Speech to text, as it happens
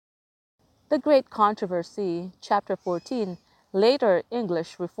The Great Controversy, Chapter 14, Later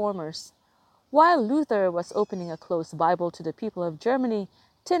English Reformers. While Luther was opening a closed Bible to the people of Germany,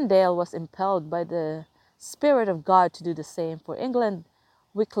 Tyndale was impelled by the Spirit of God to do the same for England.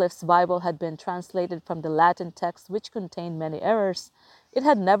 Wycliffe's Bible had been translated from the Latin text, which contained many errors. It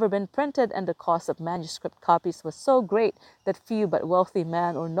had never been printed, and the cost of manuscript copies was so great that few but wealthy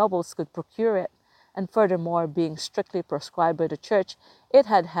men or nobles could procure it. And furthermore, being strictly proscribed by the Church, it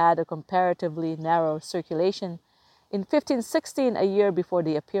had had a comparatively narrow circulation. In 1516, a year before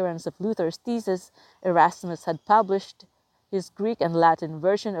the appearance of Luther's thesis, Erasmus had published his Greek and Latin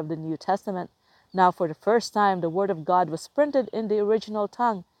version of the New Testament. Now, for the first time, the Word of God was printed in the original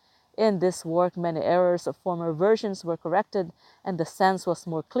tongue. In this work, many errors of former versions were corrected, and the sense was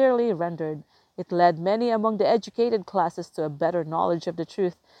more clearly rendered. It led many among the educated classes to a better knowledge of the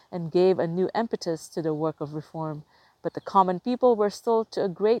truth and gave a new impetus to the work of reform. But the common people were still to a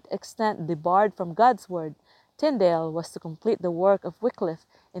great extent debarred from God's Word. Tyndale was to complete the work of Wycliffe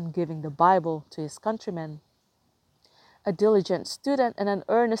in giving the Bible to his countrymen. A diligent student and an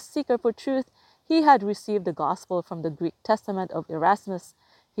earnest seeker for truth, he had received the gospel from the Greek Testament of Erasmus.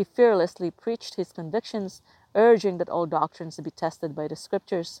 He fearlessly preached his convictions, urging that all doctrines be tested by the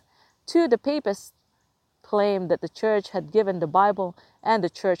Scriptures. To the papists claimed that the Church had given the Bible and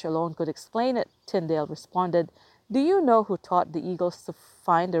the Church alone could explain it. Tyndale responded, "Do you know who taught the eagles to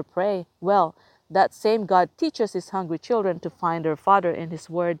find their prey? Well, that same God teaches his hungry children to find their Father in his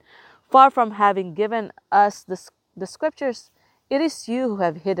Word. Far from having given us the Scriptures, it is you who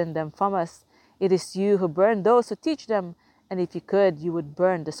have hidden them from us. It is you who burn those who teach them, and if you could, you would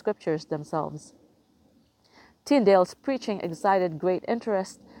burn the Scriptures themselves." Tyndale's preaching excited great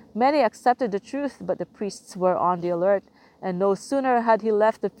interest. Many accepted the truth, but the priests were on the alert, and no sooner had he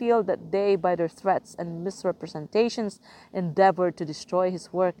left the field than they, by their threats and misrepresentations, endeavored to destroy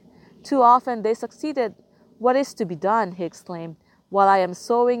his work. Too often they succeeded. "What is to be done?" he exclaimed. "While I am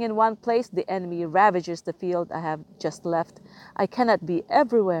sowing in one place, the enemy ravages the field I have just left. I cannot be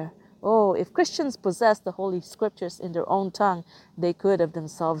everywhere. Oh, if Christians possessed the Holy Scriptures in their own tongue, they could of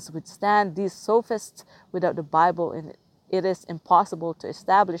themselves withstand these sophists. Without the Bible, it is impossible to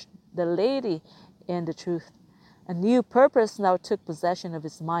establish the laity in the truth." A new purpose now took possession of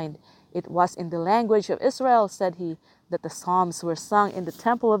his mind. "It was in the language of Israel," said he, "that the Psalms were sung in the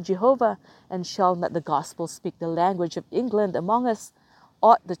temple of Jehovah, and shall not the gospel speak the language of England among us?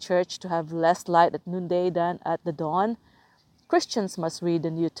 Ought the Church to have less light at noonday than at the dawn? Christians must read the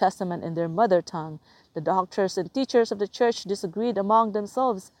New Testament in their mother tongue. The doctors and teachers of the Church disagreed among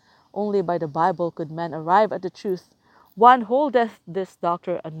themselves. Only by the Bible could men arrive at the truth. One holdeth this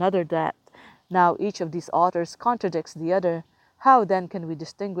doctrine, another that. Now each of these authors contradicts the other. How then can we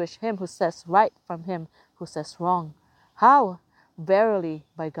distinguish him who says right from him who says wrong? How? Verily,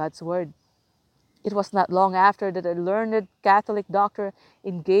 by God's word." It was not long after that a learned Catholic doctor,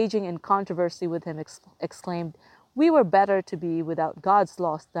 engaging in controversy with him, exclaimed, "We were better to be without God's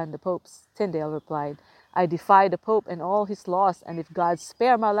laws than the Pope's." Tyndale replied, "I defy the Pope and all his laws, and if God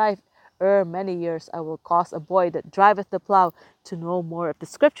spare my life, ere many years I will cause a boy that driveth the plough to know more of the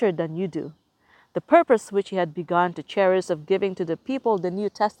Scripture than you do." The purpose which he had begun to cherish of giving to the people the New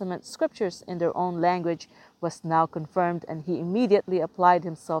Testament Scriptures in their own language was now confirmed, and he immediately applied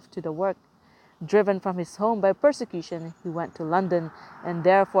himself to the work. Driven from his home by persecution, he went to London, and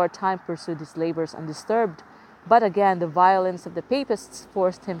there for a time pursued his labors undisturbed. But again the violence of the Papists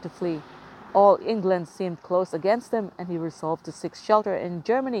forced him to flee. All England seemed close against him, and he resolved to seek shelter in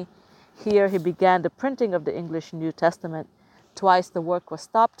Germany. Here he began the printing of the English New Testament. Twice the work was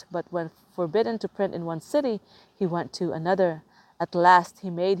stopped, but when forbidden to print in one city, he went to another. At last he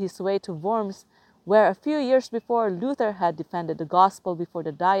made his way to Worms, where a few years before Luther had defended the gospel before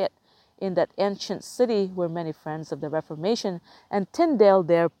the Diet. In that ancient city were many friends of the Reformation, and Tyndale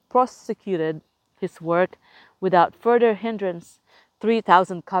there prosecuted his work without further hindrance.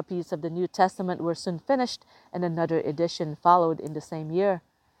 3,000 copies of the New Testament were soon finished, and another edition followed in the same year.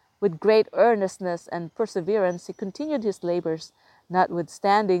 With great earnestness and perseverance he continued his labors.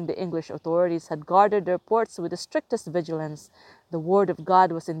 Notwithstanding the English authorities had guarded their ports with the strictest vigilance, the word of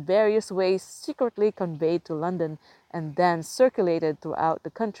God was in various ways secretly conveyed to London and then circulated throughout the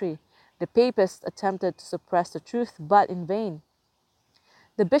country. The Papists attempted to suppress the truth, but in vain.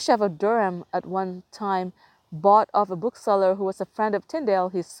 The Bishop of Durham at one time bought of a bookseller who was a friend of Tyndale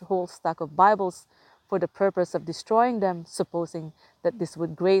his whole stock of Bibles, for the purpose of destroying them, supposing that this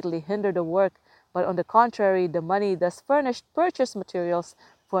would greatly hinder the work, but on the contrary, the money thus furnished purchased materials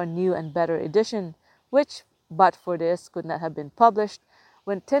for a new and better edition, which, but for this, could not have been published.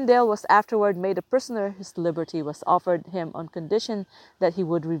 When Tyndale was afterward made a prisoner, his liberty was offered him on condition that he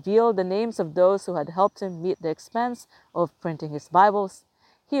would reveal the names of those who had helped him meet the expense of printing his Bibles.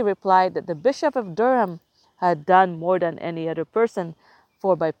 He replied that the Bishop of Durham had done more than any other person,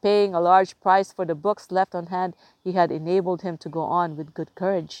 for by paying a large price for the books left on hand, he had enabled him to go on with good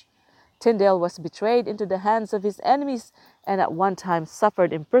courage. Tyndale was betrayed into the hands of his enemies and at one time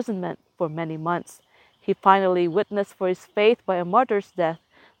suffered imprisonment for many months. He finally witnessed for his faith by a martyr's death,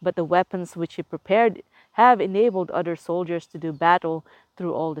 but the weapons which he prepared have enabled other soldiers to do battle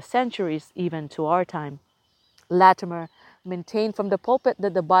through all the centuries, even to our time. Latimer maintained from the pulpit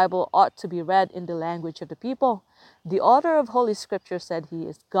that the Bible ought to be read in the language of the people. The author of Holy Scripture said he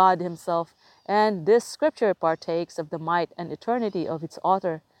is God himself, and this Scripture partakes of the might and eternity of its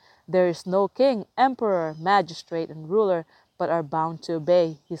author. There is no king, emperor, magistrate, and ruler, but are bound to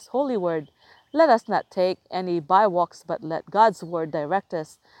obey his holy word. Let us not take any bywalks, but let God's word direct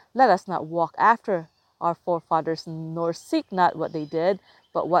us. Let us not walk after our forefathers, nor seek not what they did,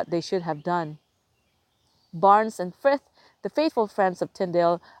 but what they should have done. Barnes and Frith, the faithful friends of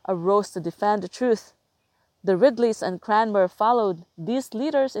Tyndale, arose to defend the truth. The Ridleys and Cranmer followed. These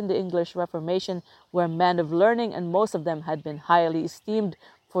leaders in the English Reformation were men of learning, and most of them had been highly esteemed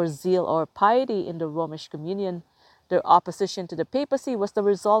for zeal or piety in the Romish communion. Their opposition to the papacy was the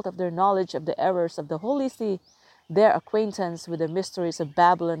result of their knowledge of the errors of the Holy See. Their acquaintance with the mysteries of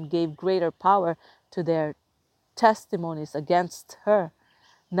Babylon gave greater power to their testimonies against her.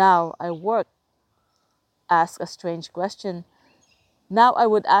 Now I would ask a strange question,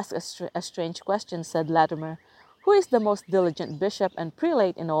 said Latimer. Who is the most diligent bishop and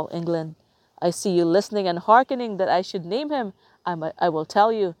prelate in all England? I see you listening and hearkening that I should name him. I will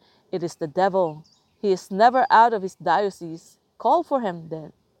tell you, it is the devil. He is never out of his diocese. Call for him,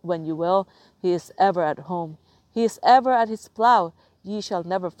 then, when you will. He is ever at home. He is ever at his plough. Ye shall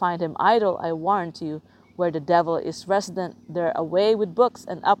never find him idle, I warrant you. Where the devil is resident, there away with books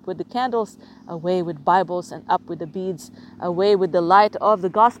and up with the candles, away with Bibles and up with the beads, away with the light of the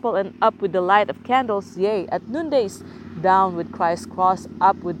gospel and up with the light of candles, yea, at noondays, down with Christ's cross,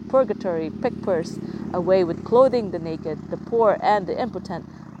 up with purgatory, pick-purse, away with clothing the naked, the poor, and the impotent,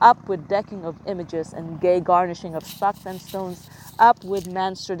 up with decking of images and gay garnishing of stocks and stones, up with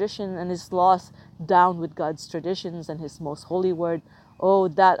man's tradition and his laws, down with God's traditions and his most holy word. Oh,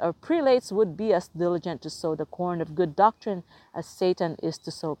 that our prelates would be as diligent to sow the corn of good doctrine as Satan is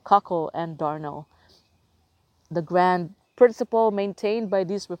to sow cockle and darnel. The grand principle maintained by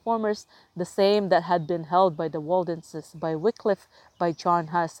these reformers, the same that had been held by the Waldenses, by Wycliffe, by John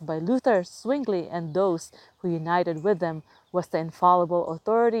Huss, by Luther, Zwingli, and those who united with them, was the infallible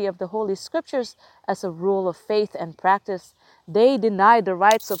authority of the Holy Scriptures as a rule of faith and practice. They denied the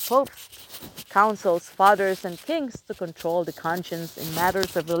rights of popes, councils, fathers, and kings to control the conscience in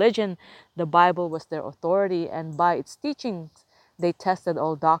matters of religion. The Bible was their authority, and by its teachings they tested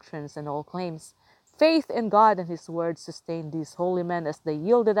all doctrines and all claims. Faith in God and His Word sustained these holy men as they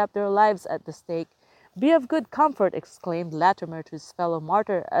yielded up their lives at the stake. Be of good comfort, exclaimed Latimer to his fellow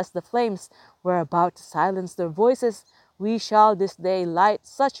martyr as the flames were about to silence their voices. We shall this day light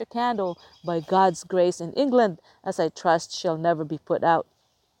such a candle by God's grace in England as I trust shall never be put out.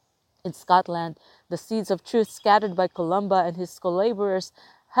 In Scotland, the seeds of truth scattered by Columba and his collaborators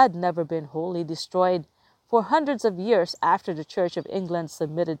had never been wholly destroyed. For hundreds of years after the Church of England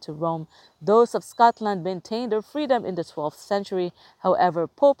submitted to Rome, those of Scotland maintained their freedom in the 12th century. However,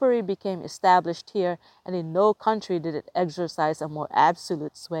 popery became established here, and in no country did it exercise a more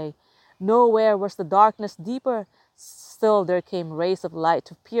absolute sway. Nowhere was the darkness deeper. Still there came rays of light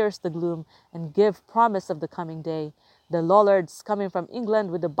to pierce the gloom and give promise of the coming day. The Lollards, coming from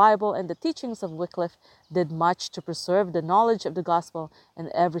England with the Bible and the teachings of Wycliffe, did much to preserve the knowledge of the gospel, and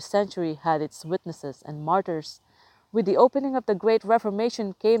every century had its witnesses and martyrs. With the opening of the Great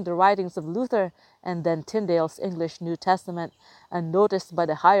Reformation came the writings of Luther, and then Tyndale's English New Testament. Unnoticed by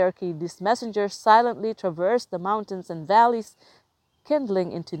the hierarchy, these messengers silently traversed the mountains and valleys,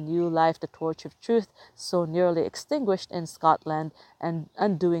 kindling into new life the torch of truth so nearly extinguished in Scotland, and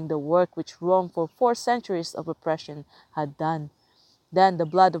undoing the work which Rome for 4 centuries of oppression had done. Then the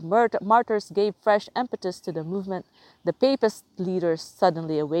blood of martyrs gave fresh impetus to the movement. The papist leaders,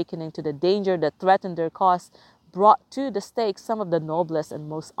 suddenly awakening to the danger that threatened their cause, brought to the stake some of the noblest and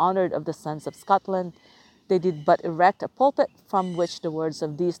most honoured of the sons of Scotland. They did but erect a pulpit from which the words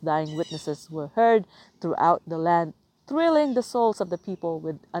of these dying witnesses were heard throughout the land, thrilling the souls of the people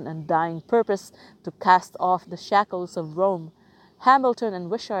with an undying purpose to cast off the shackles of Rome. Hamilton and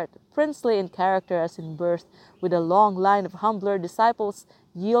Wishart, princely in character as in birth, with a long line of humbler disciples,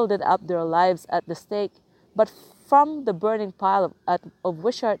 yielded up their lives at the stake. But from the burning pile of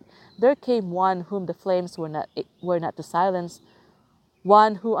Wishart there came one whom the flames were not to silence,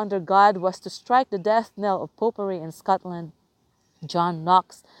 one who under God was to strike the death knell of popery in Scotland. John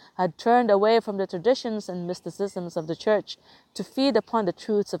Knox had turned away from the traditions and mysticisms of the Church to feed upon the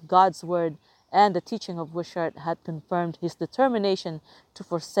truths of God's Word, and the teaching of Wishart had confirmed his determination to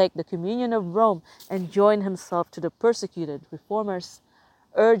forsake the communion of Rome and join himself to the persecuted reformers.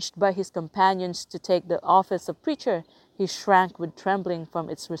 Urged by his companions to take the office of preacher, he shrank with trembling from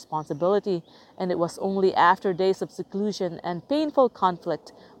its responsibility, and it was only after days of seclusion and painful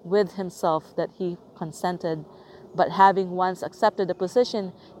conflict with himself that he consented. But having once accepted the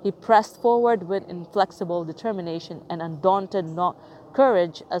position, he pressed forward with inflexible determination and undaunted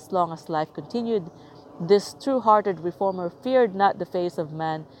courage as long as life continued. This true-hearted reformer feared not the face of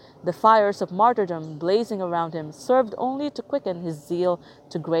man. The fires of martyrdom blazing around him served only to quicken his zeal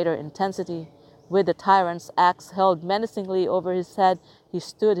to greater intensity. With the tyrant's axe held menacingly over his head, he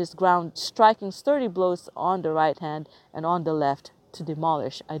stood his ground, striking sturdy blows on the right hand and on the left to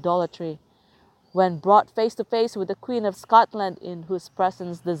demolish idolatry. When brought face to face with the Queen of Scotland, in whose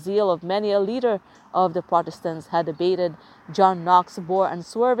presence the zeal of many a leader of the Protestants had abated, John Knox bore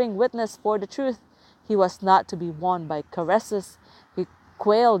unswerving witness for the truth. He was not to be won by caresses. He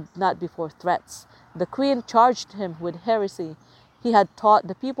quailed not before threats. The Queen charged him with heresy. He had taught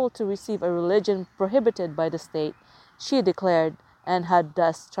the people to receive a religion prohibited by the state, she declared, and had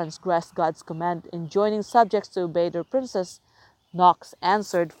thus transgressed God's command in joining subjects to obey their princess. Knox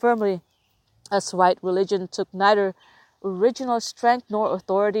answered firmly, as right religion took neither original strength nor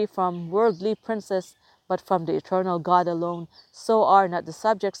authority from worldly princes, but from the eternal God alone, so are not the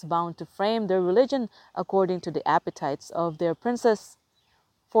subjects bound to frame their religion according to the appetites of their princes.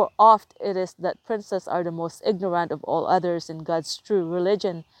 For oft it is that princes are the most ignorant of all others in God's true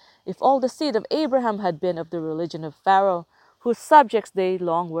religion. If all the seed of Abraham had been of the religion of Pharaoh, whose subjects they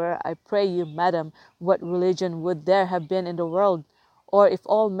long were, I pray you, madam, what religion would there have been in the world? Or if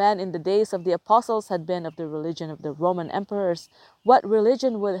all men in the days of the apostles had been of the religion of the Roman emperors, what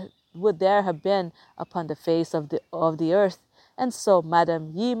religion would there have been upon the face of the earth? And so,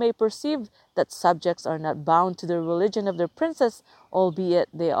 madam, ye may perceive that subjects are not bound to the religion of their princes, albeit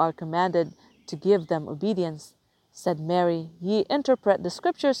they are commanded to give them obedience. Said Mary, ye interpret the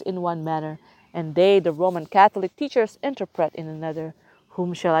scriptures in one manner, and they, the Roman Catholic teachers, interpret in another.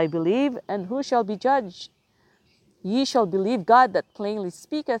 Whom shall I believe, and who shall be judged? Ye shall believe God that plainly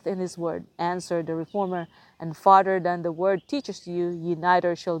speaketh in his word, answered the reformer, and farther than the word teaches you, ye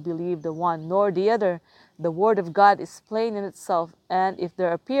neither shall believe the one nor the other. The word of God is plain in itself, and if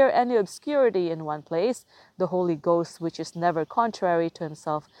there appear any obscurity in one place, the Holy Ghost, which is never contrary to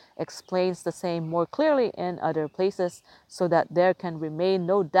himself, explains the same more clearly in other places, so that there can remain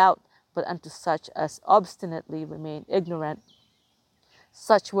no doubt but unto such as obstinately remain ignorant.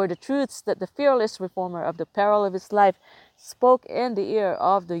 Such were the truths that the fearless reformer, of the peril of his life, spoke in the ear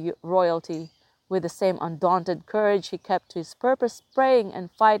of the royalty. With the same undaunted courage he kept to his purpose, praying and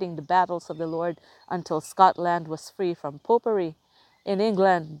fighting the battles of the Lord until Scotland was free from popery. In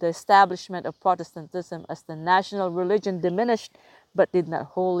England, the establishment of Protestantism as the national religion diminished, but did not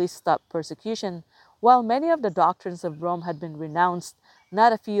wholly stop persecution. While many of the doctrines of Rome had been renounced,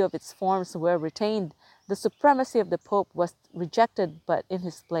 not a few of its forms were retained. The supremacy of the Pope was rejected, but in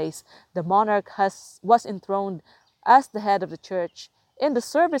his place the monarch was enthroned as the head of the Church. In the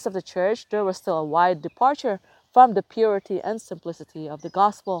service of the Church there was still a wide departure from the purity and simplicity of the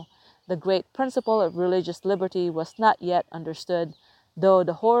gospel. The great principle of religious liberty was not yet understood, though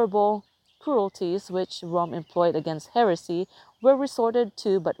the horrible cruelties which Rome employed against heresy were resorted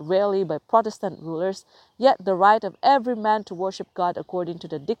to but rarely by Protestant rulers, yet the right of every man to worship God according to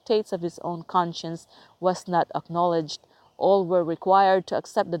the dictates of his own conscience was not acknowledged. All were required to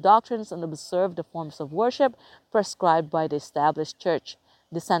accept the doctrines and observe the forms of worship prescribed by the established church.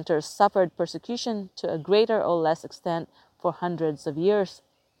 Dissenters suffered persecution to a greater or less extent for hundreds of years.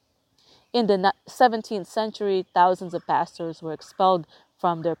 In the 17th century, thousands of pastors were expelled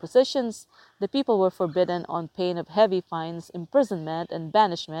from their positions. The people were forbidden, on pain of heavy fines, imprisonment, and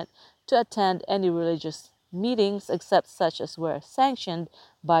banishment, to attend any religious meetings except such as were sanctioned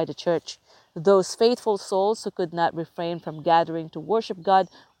by the church. Those faithful souls who could not refrain from gathering to worship God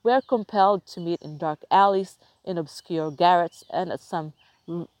were compelled to meet in dark alleys, in obscure garrets, and at some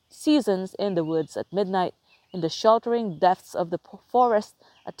seasons in the woods at midnight. In the sheltering depths of the forest,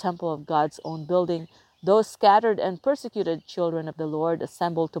 a temple of God's own building, those scattered and persecuted children of the Lord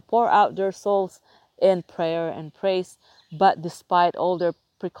assembled to pour out their souls in prayer and praise. But despite all their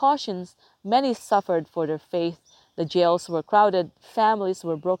precautions, many suffered for their faith. The jails were crowded, families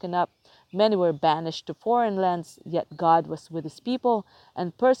were broken up, Many were banished to foreign lands, yet God was with his people,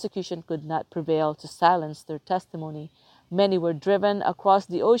 and persecution could not prevail to silence their testimony. Many were driven across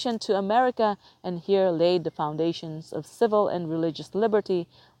the ocean to America, and here laid the foundations of civil and religious liberty,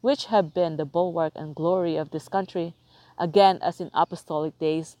 which have been the bulwark and glory of this country. Again, as in apostolic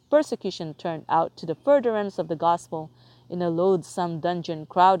days, persecution turned out to the furtherance of the gospel. In a loathsome dungeon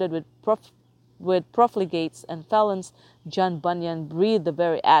crowded with profligates and felons, John Bunyan breathed the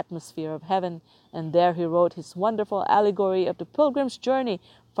very atmosphere of heaven, and there he wrote his wonderful allegory of the pilgrim's journey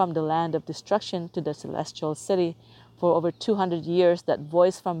from the land of destruction to the celestial city. For over 200 years, that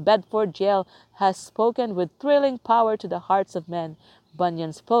voice from Bedford jail has spoken with thrilling power to the hearts of men.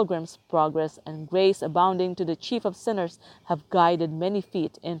 Bunyan's Pilgrim's Progress and Grace Abounding to the Chief of Sinners have guided many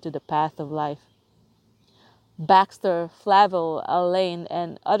feet into the path of life. Baxter, Flavel, Alleyne,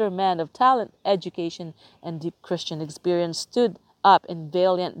 and other men of talent, education, and deep Christian experience stood up in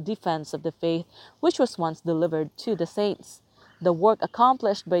valiant defense of the faith which was once delivered to the saints. The work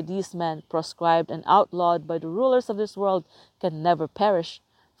accomplished by these men, proscribed and outlawed by the rulers of this world, can never perish.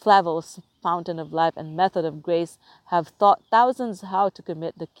 Flavel's Fountain of Life and Method of Grace have taught thousands how to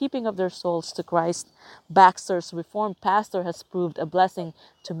commit the keeping of their souls to Christ. Baxter's Reformed pastor has proved a blessing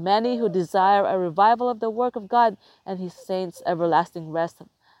to many who desire a revival of the work of God, and his saints' everlasting rest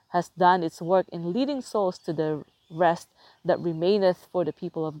has done its work in leading souls to the rest that remaineth for the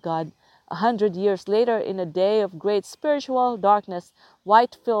people of God. 100 years later, in a day of great spiritual darkness,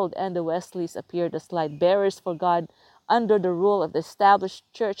 Whitefield and the Wesleys appeared as light bearers for God. Under the rule of the established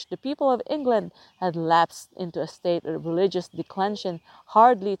church, the people of England had lapsed into a state of religious declension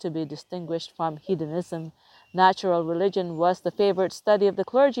hardly to be distinguished from heathenism. Natural religion was the favorite study of the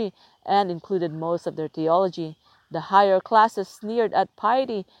clergy and included most of their theology. The higher classes sneered at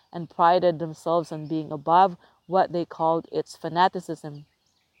piety and prided themselves on being above what they called its fanaticism.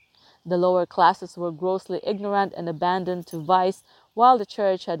 The lower classes were grossly ignorant and abandoned to vice, while the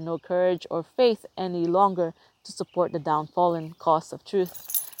church had no courage or faith any longer to support the downfallen cause of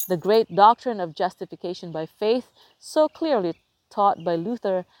truth. The great doctrine of justification by faith, so clearly taught by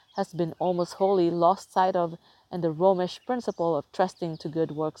Luther, has been almost wholly lost sight of, and the Romish principle of trusting to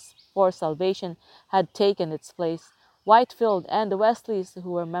good works for salvation had taken its place. Whitefield and the Wesleys,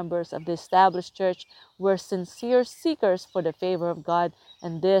 who were members of the established church, were sincere seekers for the favor of God,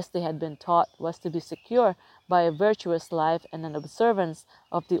 and this, they had been taught, was to be secure by a virtuous life and an observance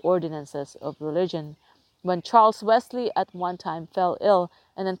of the ordinances of religion. When Charles Wesley at one time fell ill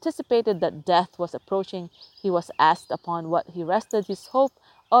and anticipated that death was approaching, he was asked upon what he rested his hope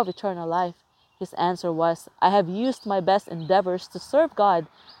of eternal life. His answer was, "I have used my best endeavors to serve God."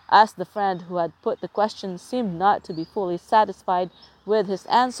 As the friend who had put the question seemed not to be fully satisfied with his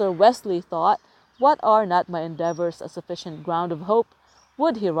answer, Wesley thought, "What are not my endeavors a sufficient ground of hope?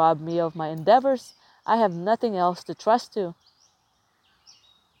 Would he rob me of my endeavors? I have nothing else to trust to."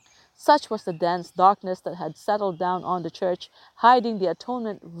 Such was the dense darkness that had settled down on the church, hiding the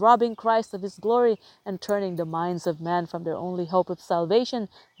atonement, robbing Christ of his glory, and turning the minds of men from their only hope of salvation,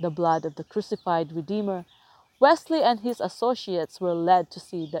 the blood of the crucified Redeemer. Wesley and his associates were led to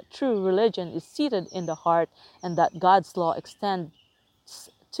see that true religion is seated in the heart, and that God's law extends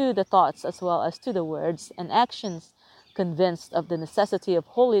to the thoughts as well as to the words and actions. Convinced of the necessity of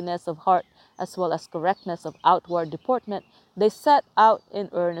holiness of heart as well as correctness of outward deportment, they set out in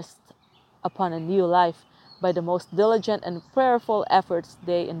earnest upon a new life. By the most diligent and prayerful efforts,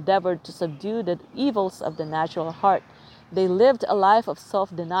 they endeavored to subdue the evils of the natural heart. They lived a life of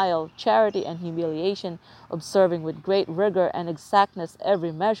self-denial, charity, and humiliation, observing with great rigor and exactness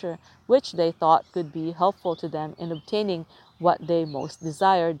every measure which they thought could be helpful to them in obtaining what they most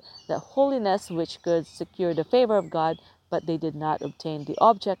desired, that holiness which could secure the favor of God, but they did not obtain the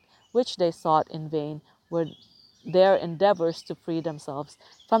object which they sought in vain, were their endeavors to free themselves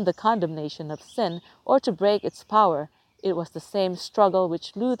from the condemnation of sin or to break its power. It was the same struggle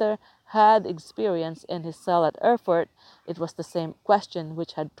which Luther had experienced in his cell at Erfurt. It was the same question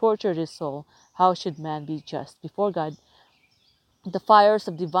which had tortured his soul. How should man be just before God? The fires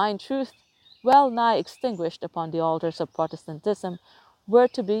of divine truth, well nigh extinguished upon the altars of Protestantism, were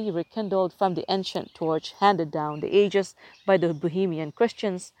to be rekindled from the ancient torch handed down the ages by the Bohemian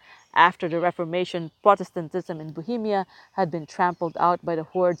Christians. After the Reformation, Protestantism in Bohemia had been trampled out by the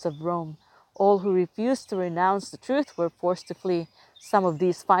hordes of Rome. All who refused to renounce the truth were forced to flee. Some of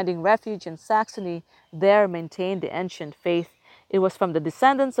these, finding refuge in Saxony, there maintained the ancient faith. It was from the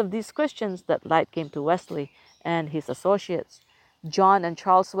descendants of these Christians that light came to Wesley and his associates. John and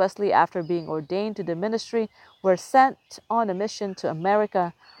Charles Wesley, after being ordained to the ministry, were sent on a mission to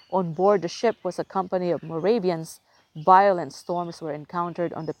America. On board the ship was a company of Moravians. Violent storms were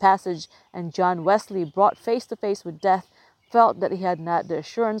encountered on the passage, and John Wesley, brought face to face with death, felt that he had not the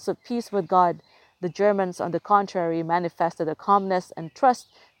assurance of peace with God. The Germans, on the contrary, manifested a calmness and trust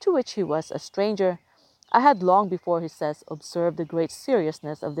to which he was a stranger. I had long before, he says, observed the great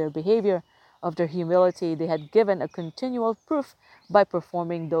seriousness of their behavior. Of their humility they had given a continual proof by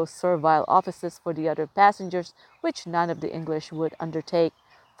performing those servile offices for the other passengers which none of the English would undertake,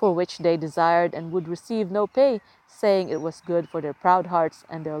 for which they desired and would receive no pay, saying it was good for their proud hearts,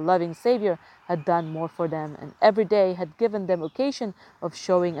 and their loving Saviour had done more for them, and every day had given them occasion of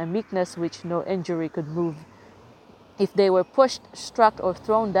showing a meekness which no injury could move. If they were pushed, struck, or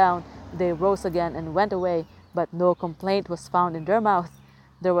thrown down, they rose again and went away, but no complaint was found in their mouth.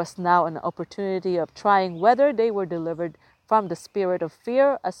 There was now an opportunity of trying whether they were delivered from the spirit of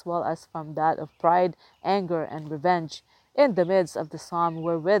fear as well as from that of pride, anger, and revenge. In the midst of the psalm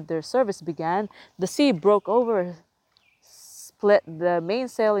wherewith their service began, the sea broke over, split the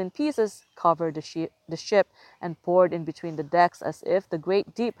mainsail in pieces, covered the ship, and poured in between the decks as if the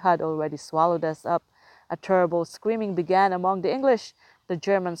great deep had already swallowed us up. A terrible screaming began among the English. The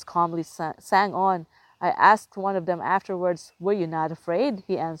Germans calmly sang on. I asked one of them afterwards, "Were you not afraid?"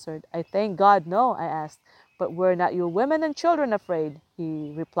 He answered, "I thank God, no." I asked, "But were not your women and children afraid?"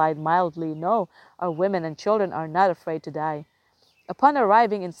 He replied mildly, "No, our women and children are not afraid to die." Upon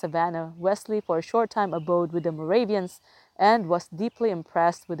arriving in Savannah, Wesley for a short time abode with the Moravians and was deeply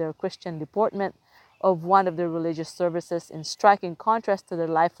impressed with their Christian deportment. Of one of their religious services, in striking contrast to the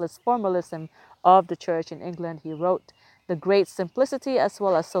lifeless formalism of the church in England, he wrote, "The great simplicity as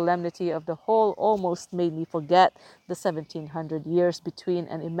well as solemnity of the whole almost made me forget the 1700 years between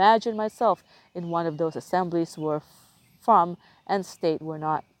and imagine myself in one of those assemblies where from and state were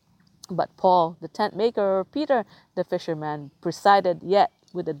not. But Paul, the tent maker, or Peter, the fisherman, presided yet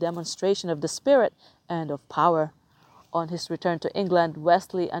with a demonstration of the Spirit and of power." On his return to England,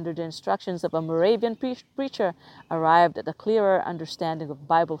 Wesley, under the instructions of a Moravian preacher, arrived at a clearer understanding of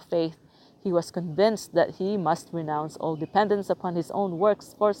Bible faith. He was convinced that he must renounce all dependence upon his own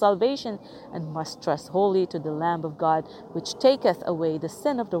works for salvation, and must trust wholly to the Lamb of God, which taketh away the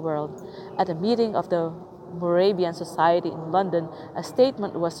sin of the world. At a meeting of the Moravian Society in London, a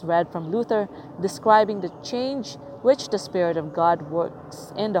statement was read from Luther describing the change which the Spirit of God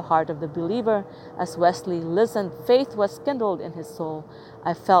works in the heart of the believer. As Wesley listened, faith was kindled in his soul.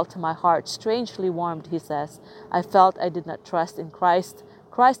 "I felt my heart strangely warmed," he says. "I felt I did not trust in Christ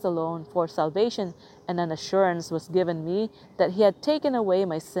alone for salvation, and an assurance was given me that he had taken away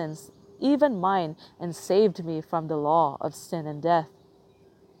my sins, even mine, and saved me from the law of sin and death."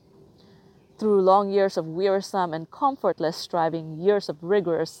 Through long years of wearisome and comfortless striving, years of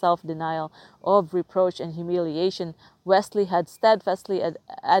rigorous self-denial, of reproach and humiliation, Wesley had steadfastly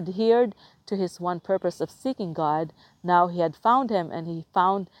adhered to his one purpose of seeking God. Now he had found him, and he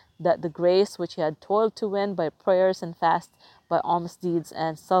found that the grace which he had toiled to win by prayers and fast, by alms deeds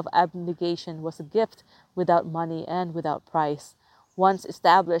and self-abnegation, was a gift without money and without price. Once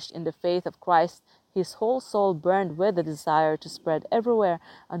established in the faith of Christ, his whole soul burned with the desire to spread everywhere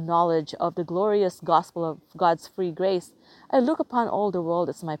a knowledge of the glorious gospel of God's free grace. "I look upon all the world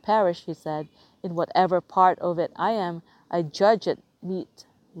as my parish," he said. "In whatever part of it I am, I judge it meet,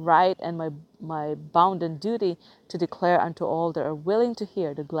 right, and my bounden duty to declare unto all that are willing to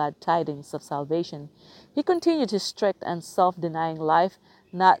hear the glad tidings of salvation." He continued his strict and self-denying life,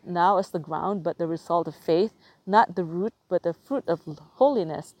 not now as the ground, but the result of faith, not the root, but the fruit of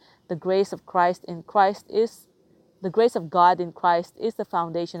holiness. The grace of God in Christ is the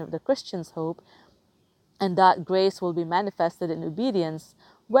foundation of the Christian's hope, and that grace will be manifested in obedience.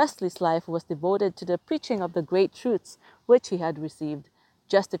 Wesley's life was devoted to the preaching of the great truths which he had received: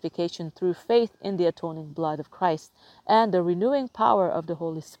 justification through faith in the atoning blood of Christ, and the renewing power of the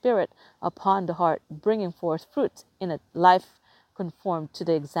Holy Spirit upon the heart, bringing forth fruit in a life conformed to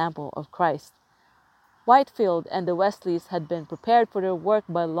the example of Christ. Whitefield and the Wesleys had been prepared for their work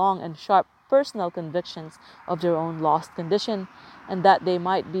by long and sharp personal convictions of their own lost condition, and that they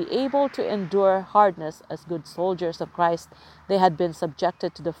might be able to endure hardness as good soldiers of Christ, they had been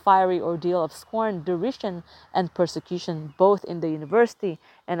subjected to the fiery ordeal of scorn, derision, and persecution, both in the university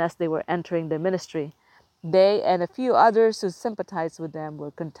and as they were entering the ministry. They and a few others who sympathized with them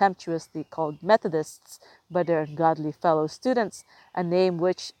were contemptuously called Methodists by their godly fellow students, a name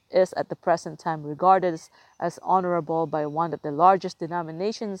which is at the present time regarded as honorable by one of the largest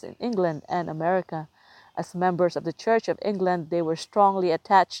denominations in England and America. As members of the Church of England, they were strongly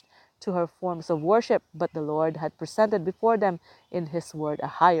attached to her forms of worship, but the Lord had presented before them in His Word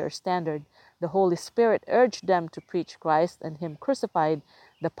a higher standard. The Holy Spirit urged them to preach Christ and Him crucified.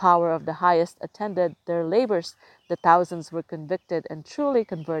 The power of the highest attended their labors. The thousands were convicted and truly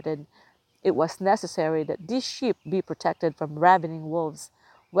converted. It was necessary that these sheep be protected from ravening wolves.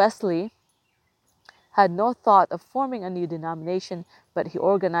 Wesley had no thought of forming a new denomination, but he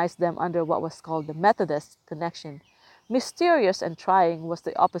organized them under what was called the Methodist Connection. Mysterious and trying was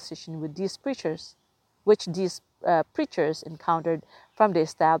the opposition with these preachers, which these preachers encountered from the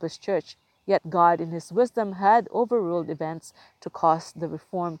established church. Yet God, in His wisdom, had overruled events to cause the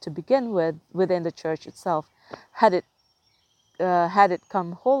reform to begin within the church itself. Had it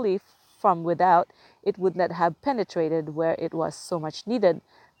come wholly from without, it would not have penetrated where it was so much needed.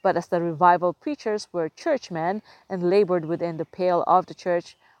 But as the revival preachers were churchmen and labored within the pale of the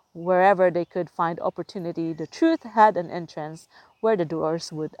church, wherever they could find opportunity, the truth had an entrance where the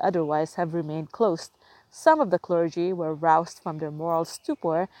doors would otherwise have remained closed. Some of the clergy were roused from their moral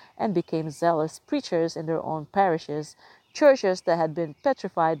stupor and became zealous preachers in their own parishes. Churches that had been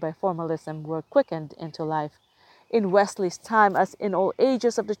petrified by formalism were quickened into life. In Wesley's time, as in all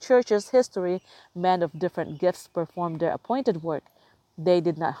ages of the church's history, men of different gifts performed their appointed work. They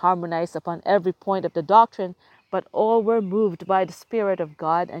did not harmonize upon every point of the doctrine, but all were moved by the Spirit of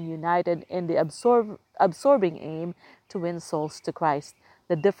God and united in the absorbing aim to win souls to Christ.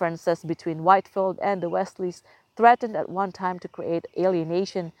 The differences between Whitefield and the Wesleys threatened at one time to create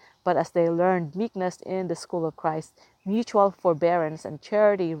alienation, but as they learned meekness in the school of Christ, mutual forbearance and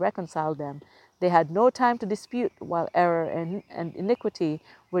charity reconciled them. They had no time to dispute, while error and iniquity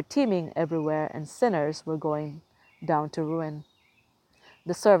were teeming everywhere, and sinners were going down to ruin.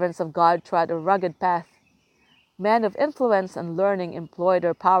 The servants of God trod a rugged path. Men of influence and learning employed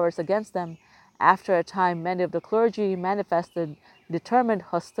their powers against them. After a time, many of the clergy manifested determined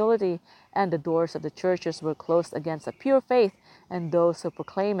hostility, and the doors of the churches were closed against a pure faith and those who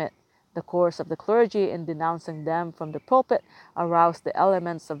proclaim it. The course of the clergy in denouncing them from the pulpit aroused the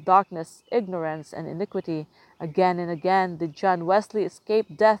elements of darkness, ignorance, and iniquity. Again and again did John Wesley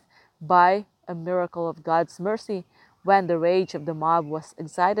escape death by a miracle of God's mercy. When the rage of the mob was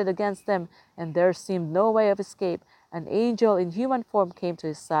excited against him, and there seemed no way of escape, an angel in human form came to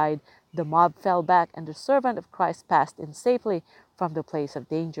his side. The mob fell back, and the servant of Christ passed in safely from the place of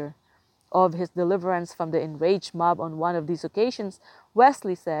danger. Of his deliverance from the enraged mob on one of these occasions,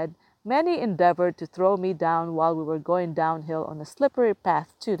 Wesley said, "Many endeavored to throw me down while we were going downhill on a slippery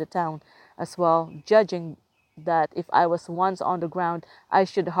path to the town, as well, judging that if I was once on the ground, I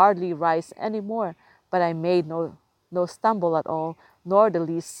should hardly rise any more. But I made no stumble at all, nor the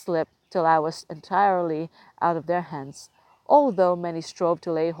least slip, till I was entirely out of their hands. Although many strove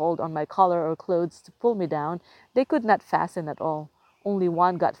to lay hold on my collar or clothes to pull me down, they could not fasten at all. Only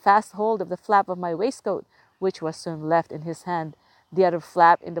one got fast hold of the flap of my waistcoat, which was soon left in his hand. The other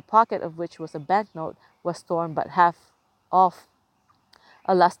flap, in the pocket of which was a banknote, was torn but half off.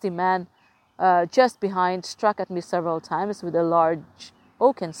 A lusty man just behind struck at me several times with a large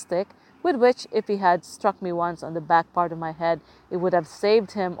oaken stick, with which, if he had struck me once on the back part of my head, it would have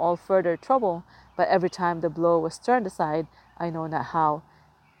saved him all further trouble. But every time the blow was turned aside, I know not how,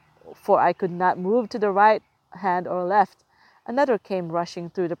 for I could not move to the right hand or left. Another came rushing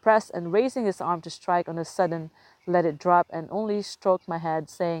through the press, and raising his arm to strike on a sudden, let it drop and only stroked my head,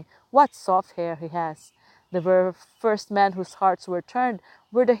 saying, 'What soft hair he has!' The very first men whose hearts were turned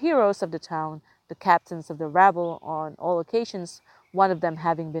were the heroes of the town, the captains of the rabble on all occasions, one of them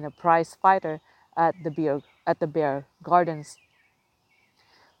having been a prize fighter at the Bear Gardens.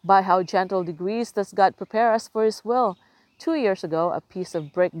 By how gentle degrees does God prepare us for His will! 2 years ago, a piece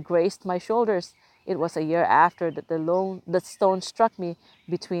of brick grazed my shoulders. It was a year after that the stone struck me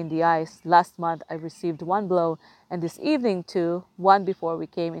between the eyes. Last month I received one blow, and this evening too, one before we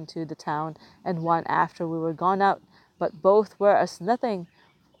came into the town, and one after we were gone out. But both were as nothing.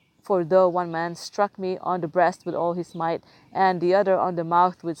 For though one man struck me on the breast with all his might, and the other on the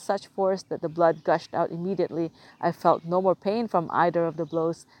mouth with such force that the blood gushed out immediately, I felt no more pain from either of the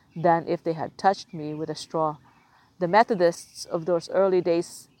blows than if they had touched me with a straw. The Methodists of those early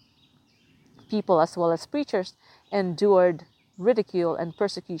days, people as well as preachers, endured ridicule and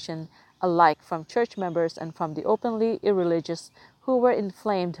persecution alike from church members and from the openly irreligious who were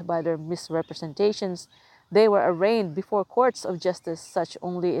inflamed by their misrepresentations. They were arraigned before courts of justice, such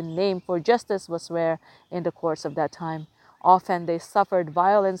only in name, for justice was rare in the courts of that time. Often they suffered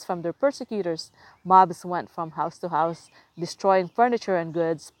violence from their persecutors. Mobs went from house to house, destroying furniture and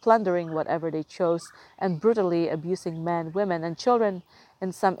goods, plundering whatever they chose, and brutally abusing men, women, and children.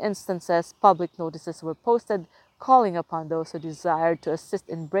 In some instances, public notices were posted calling upon those who desired to assist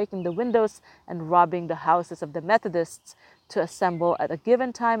in breaking the windows and robbing the houses of the Methodists to assemble at a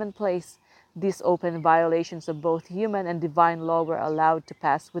given time and place. These open violations of both human and divine law were allowed to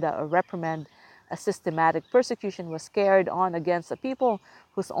pass without a reprimand. A systematic persecution was carried on against a people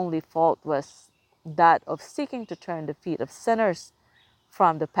whose only fault was that of seeking to turn the feet of sinners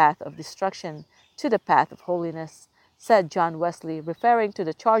from the path of destruction to the path of holiness, said John Wesley, referring to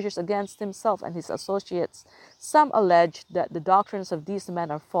the charges against himself and his associates. Some allege that the doctrines of these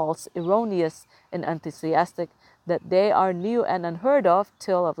men are false, erroneous, and enthusiastic, that they are new and unheard of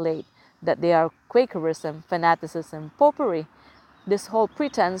till of late, that they are Quakerism, fanaticism, popery. This whole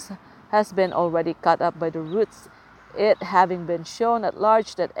pretense has been already cut up by the roots, it having been shown at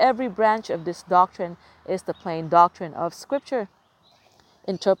large that every branch of this doctrine is the plain doctrine of Scripture,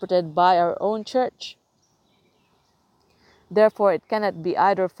 interpreted by our own church. Therefore, it cannot be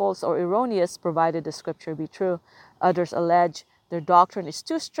either false or erroneous, provided the Scripture be true. Others allege their doctrine is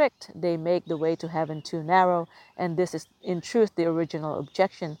too strict, they make the way to heaven too narrow, and this is in truth the original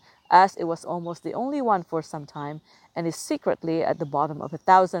objection, as it was almost the only one for some time, and is secretly at the bottom of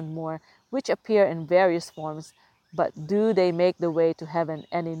 1,000 more, which appear in various forms. But do they make the way to heaven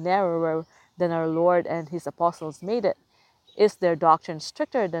any narrower than our Lord and his apostles made it? Is their doctrine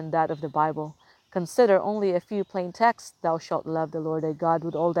stricter than that of the Bible? Consider only a few plain texts. Thou shalt love the Lord thy God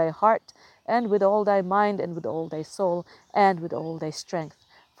with all thy heart, and with all thy mind, and with all thy soul, and with all thy strength.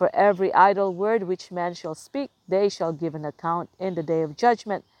 For every idle word which man shall speak, they shall give an account in the day of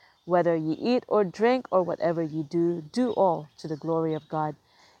judgment. Whether ye eat or drink, or whatever ye do, do all to the glory of God.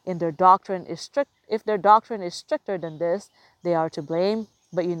 If their doctrine is stricter than this, they are to blame,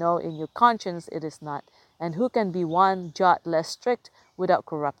 but you know in your conscience it is not. And who can be one jot less strict without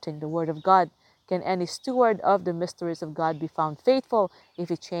corrupting the word of God? Can any steward of the mysteries of God be found faithful if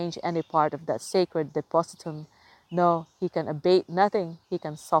he change any part of that sacred depositum? No, he can abate nothing, he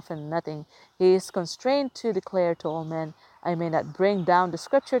can soften nothing. He is constrained to declare to all men, I may not bring down the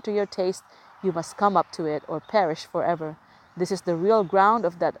Scripture to your taste, you must come up to it or perish forever. This is the real ground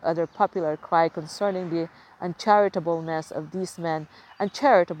of that other popular cry concerning the uncharitableness of these men.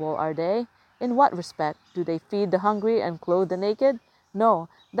 Uncharitable are they? In what respect? Do they feed the hungry and clothe the naked? No,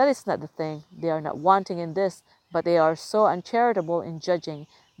 that is not the thing. They are not wanting in this, but they are so uncharitable in judging.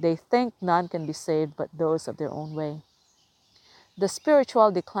 They think none can be saved but those of their own way. The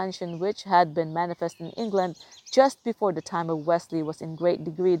spiritual declension which had been manifest in England just before the time of Wesley was in great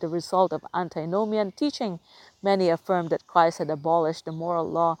degree the result of antinomian teaching. Many affirmed that Christ had abolished the moral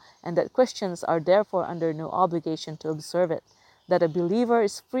law and that Christians are therefore under no obligation to observe it, that a believer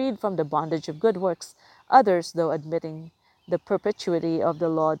is freed from the bondage of good works. Others, though admitting the perpetuity of the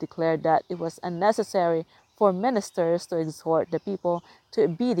law, declared that it was unnecessary for ministers to exhort the people to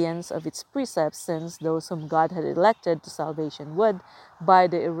obedience of its precepts, since those whom God had elected to salvation would, by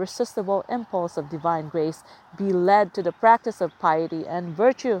the irresistible impulse of divine grace, be led to the practice of piety and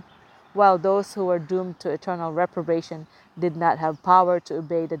virtue, while those who were doomed to eternal reprobation did not have power to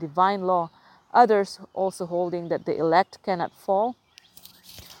obey the divine law. Others, also holding that the elect cannot fall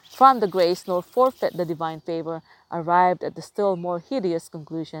from the grace nor forfeit the divine favor, arrived at the still more hideous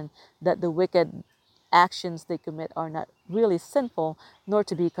conclusion that the wicked actions they commit are not really sinful, nor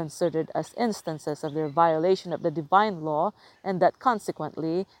to be considered as instances of their violation of the divine law, and that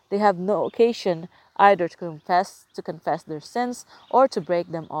consequently they have no occasion either to confess their sins or to break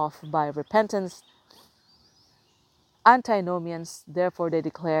them off by repentance. Antinomians, therefore, they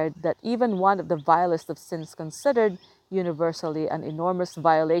declared that even one of the vilest of sins, considered universally an enormous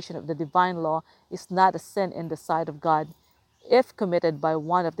violation of the divine law, is not a sin in the sight of God, if committed by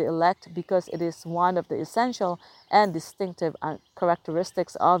one of the elect, because it is one of the essential and distinctive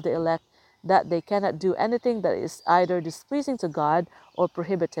characteristics of the elect that they cannot do anything that is either displeasing to God or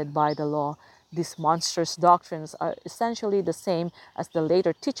prohibited by the law. These monstrous doctrines are essentially the same as the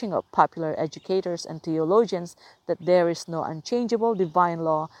later teaching of popular educators and theologians that there is no unchangeable divine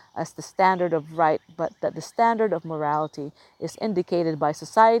law as the standard of right, but that the standard of morality is indicated by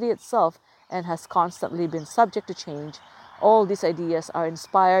society itself and has constantly been subject to change. All these ideas are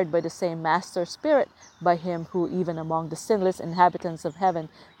inspired by the same master spirit, by him who, even among the sinless inhabitants of heaven,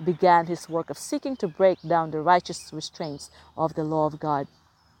 began his work of seeking to break down the righteous restraints of the law of God.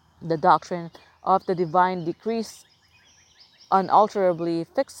 The doctrine of the divine decrees, unalterably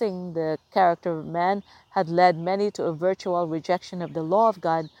fixing the character of man, had led many to a virtual rejection of the law of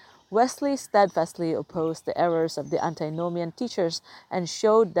God. Wesley steadfastly opposed the errors of the antinomian teachers and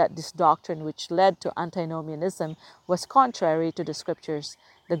showed that this doctrine, which led to antinomianism, was contrary to the Scriptures.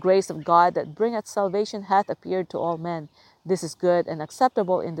 The grace of God that bringeth salvation hath appeared to all men. This is good and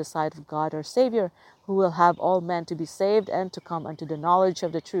acceptable in the sight of God our Saviour, who will have all men to be saved and to come unto the knowledge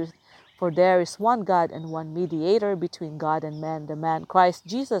of the truth. For there is one God and one mediator between God and man, the man Christ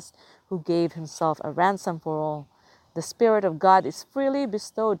Jesus, who gave himself a ransom for all. The Spirit of God is freely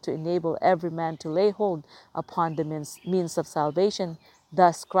bestowed to enable every man to lay hold upon the means of salvation.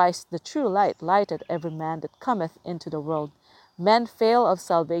 Thus Christ, the true light, lighted every man that cometh into the world. Men fail of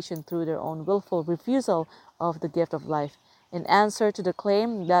salvation through their own willful refusal of the gift of life. In answer to the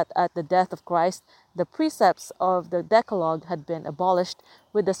claim that at the death of Christ, the precepts of the Decalogue had been abolished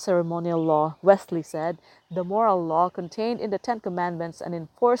with the ceremonial law, Wesley said, the moral law contained in the Ten Commandments and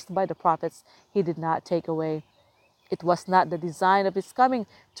enforced by the prophets he did not take away. It was not the design of his coming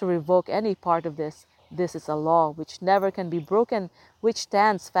to revoke any part of this. This is a law which never can be broken, which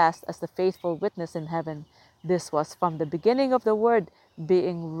stands fast as the faithful witness in heaven. This was from the beginning of the word,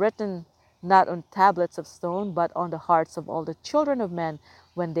 being written not on tablets of stone, but on the hearts of all the children of men,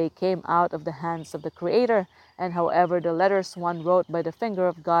 when they came out of the hands of the Creator. And however the letters one wrote by the finger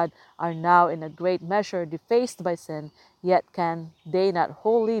of God are now in a great measure defaced by sin, yet can they not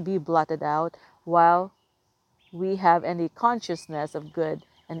wholly be blotted out, while we have any consciousness of good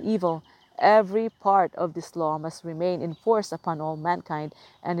and evil. Every part of this law must remain in force upon all mankind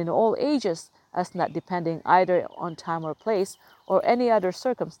and in all ages, as not depending either on time or place or any other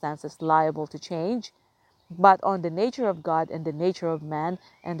circumstances liable to change, but on the nature of God and the nature of man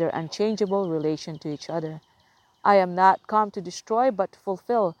and their unchangeable relation to each other. I am not come to destroy but to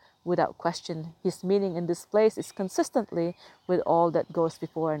fulfill. Without question, his meaning in this place is consistently with all that goes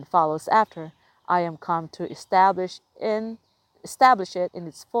before and follows after. I am come to establish it in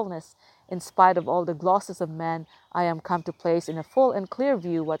its fullness. In spite of all the glosses of man, I am come to place in a full and clear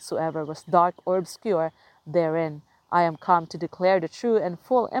view whatsoever was dark or obscure therein. I am come to declare the true and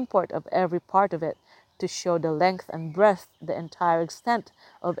full import of every part of it, to show the length and breadth, the entire extent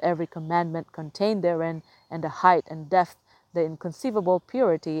of every commandment contained therein, and the height and depth, the inconceivable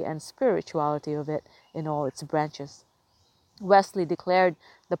purity and spirituality of it in all its branches. Wesley declared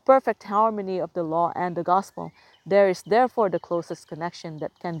the perfect harmony of the law and the gospel. There is therefore the closest connection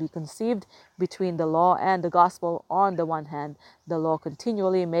that can be conceived between the law and the gospel. On the one hand, the law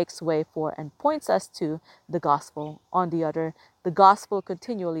continually makes way for and points us to the gospel. On the other, the gospel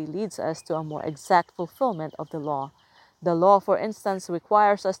continually leads us to a more exact fulfillment of the law. The law, for instance,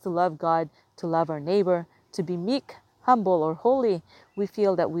 requires us to love God, to love our neighbor, to be meek, humble, or holy. We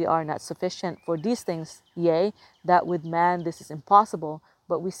feel that we are not sufficient for these things, yea, that with man this is impossible,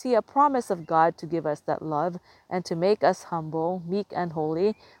 but we see a promise of God to give us that love and to make us humble, meek, and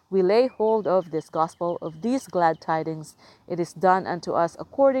holy. We lay hold of this gospel, of these glad tidings. It is done unto us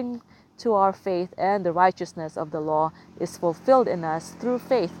according to our faith, and the righteousness of the law is fulfilled in us through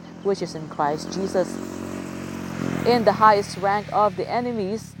faith, which is in Christ Jesus. In the highest rank of the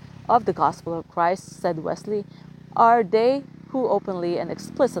enemies of the gospel of Christ, said Wesley, are they who openly and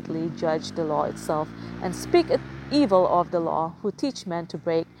explicitly judge the law itself and speak evil of the law, who teach men to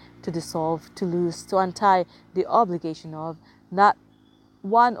break, to dissolve, to loose, to untie the obligation of, not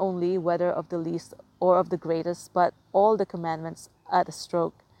one only, whether of the least or of the greatest, but all the commandments at a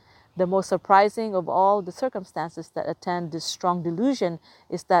stroke. The most surprising of all the circumstances that attend this strong delusion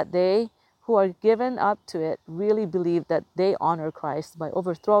is that they who are given up to it really believe that they honor Christ by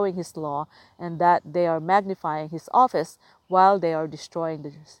overthrowing his law, and that they are magnifying his office while they are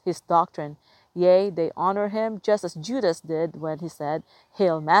destroying his doctrine. Yea, they honor him just as Judas did when he said,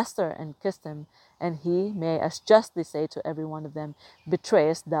 Hail, Master, and kissed him. And he may as justly say to every one of them,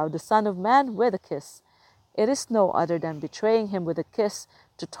 Betrayest thou the Son of Man with a kiss? It is no other than betraying him with a kiss,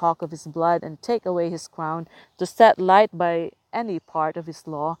 to talk of his blood and take away his crown, to set light by any part of his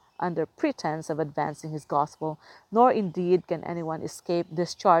law under pretense of advancing his gospel. Nor indeed can anyone escape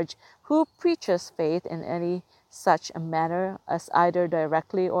this charge who preaches faith in any such a manner as either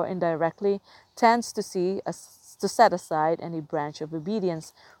directly or indirectly tends to set aside any branch of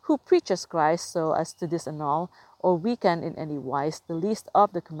obedience, who preaches Christ so as to disannul or weaken in any wise the least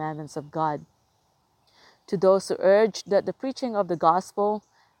of the commandments of God. To those who urge that the preaching of the gospel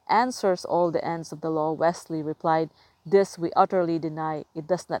answers all the ends of the law, Wesley replied, This we utterly deny. It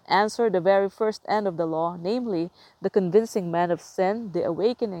does not answer the very first end of the law, namely, the convincing man of sin, the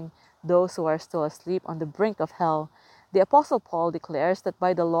awakening those who are still asleep on the brink of hell. The Apostle Paul declares that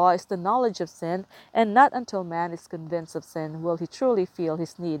by the law is the knowledge of sin, and not until man is convinced of sin will he truly feel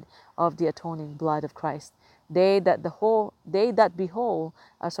his need of the atoning blood of Christ. They that be whole,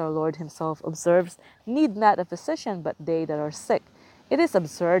 as our Lord himself observes, need not a physician, but they that are sick. It is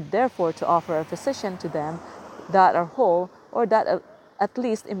absurd, therefore, to offer a physician to them that are whole, or that at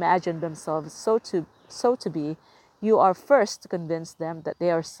least imagine themselves so to be. You are first to convince them that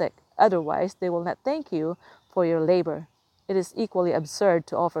they are sick. Otherwise, they will not thank you for your labor. It is equally absurd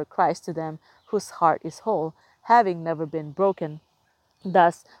to offer Christ to them whose heart is whole, having never been broken.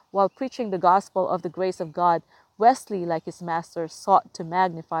 Thus, while preaching the gospel of the grace of God, Wesley, like his master, sought to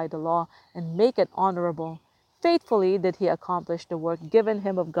magnify the law and make it honorable. Faithfully did he accomplish the work given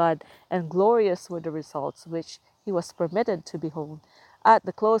him of God, and glorious were the results which he was permitted to behold. At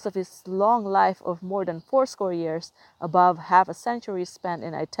the close of his long life of more than fourscore years, above half a century spent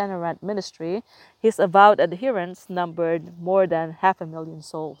in itinerant ministry, his avowed adherents numbered more than 500,000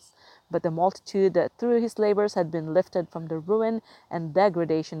 souls. But the multitude that through his labors had been lifted from the ruin and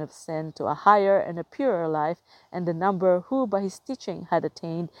degradation of sin to a higher and a purer life, and the number who by his teaching had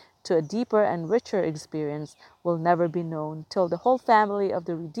attained to a deeper and richer experience, will never be known till the whole family of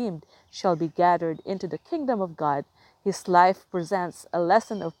the redeemed shall be gathered into the kingdom of God. His life presents a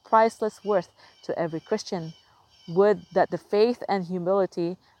lesson of priceless worth to every Christian. Would that the faith and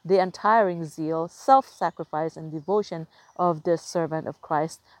humility, the untiring zeal, self-sacrifice, and devotion of this servant of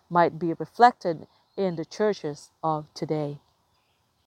Christ might be reflected in the churches of today.